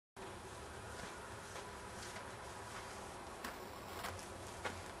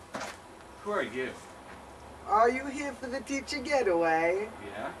Who are you? Are you here for the teacher getaway?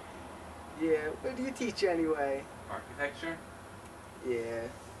 Yeah? Yeah, what do you teach anyway? Architecture? Yeah.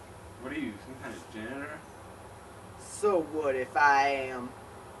 What are you, some kind of janitor? So what if I am?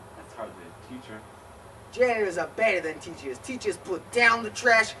 That's hardly a teacher. Janitors are better than teachers. Teachers put down the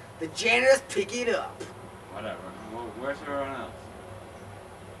trash, the janitors pick it up. Whatever. Well, where's everyone else?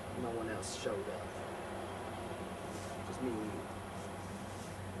 No one else showed up. Just me.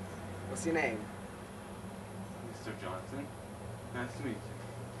 What's your name? Mr. Johnson? Nice to meet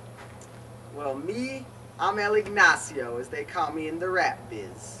you. Well, me, I'm El Ignacio, as they call me in the rap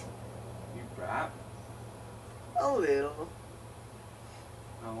biz. You rap? A little.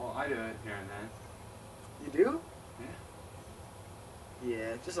 Oh, well, I do it here and then. You do? Yeah.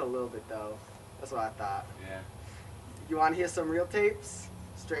 Yeah, just a little bit though. That's what I thought. Yeah. You want to hear some real tapes?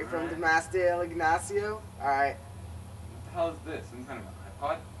 Straight from the Alright. master El Ignacio? Alright. What the hell is this? Some kind of an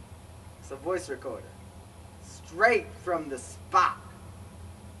iPod? It's a voice recorder. Straight from the spot.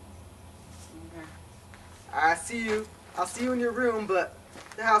 Okay. I see you. I'll see you in your room, but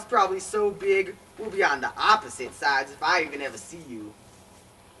the house probably so big, we'll be on the opposite sides if I even ever see you.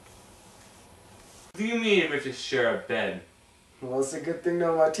 What do you mean if we just share a bed? Well, it's a good thing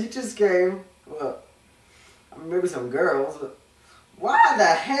no more teachers came. Well, I mean, maybe some girls. But why the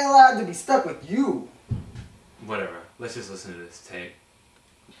hell I had to be stuck with you? Whatever. Let's just listen to this tape.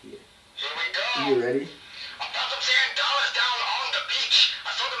 Yeah. Here we go. You ready? I found some sand dollars down on the beach. I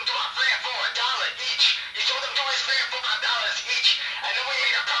sold them to my friend for $1 each. He sold them to his friend for $5 each. And then we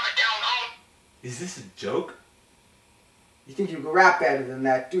made a profit down on... Is this a joke? You think you can rap better than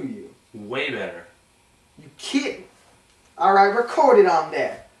that, do you? Way better. You kidding? Alright, record it on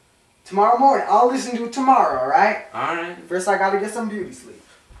there. Tomorrow morning, I'll listen to it tomorrow, alright? Alright. First I gotta get some beauty sleep.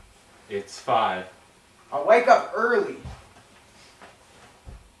 It's 5. I'll wake up early.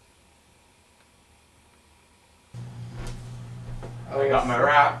 I got my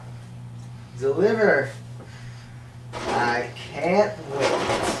rap. Deliver. I can't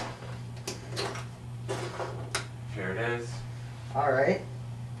wait. Here it is. Alright.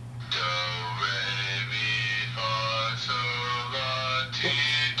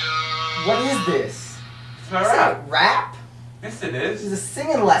 What is this? It's my Is rap. that rap? Yes, it This is is. a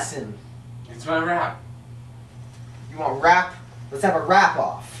singing lesson. It's my rap. You want rap? Let's have a rap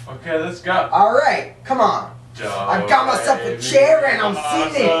off. Okay, let's go. Alright, come on. I got myself a chair and I'm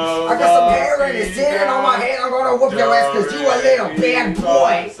singing. I got some hair and it's in on my head. I'm gonna whoop your ass cause you a little bad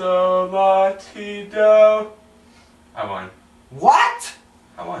boy. So la-ti-do. I won. What?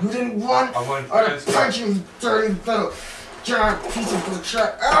 I won. You didn't run? I won. I'm gonna punch you, dirty little giant piece of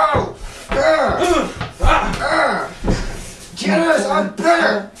shit. Ow! Janitors, I'm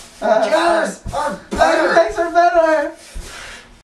better! Janitors!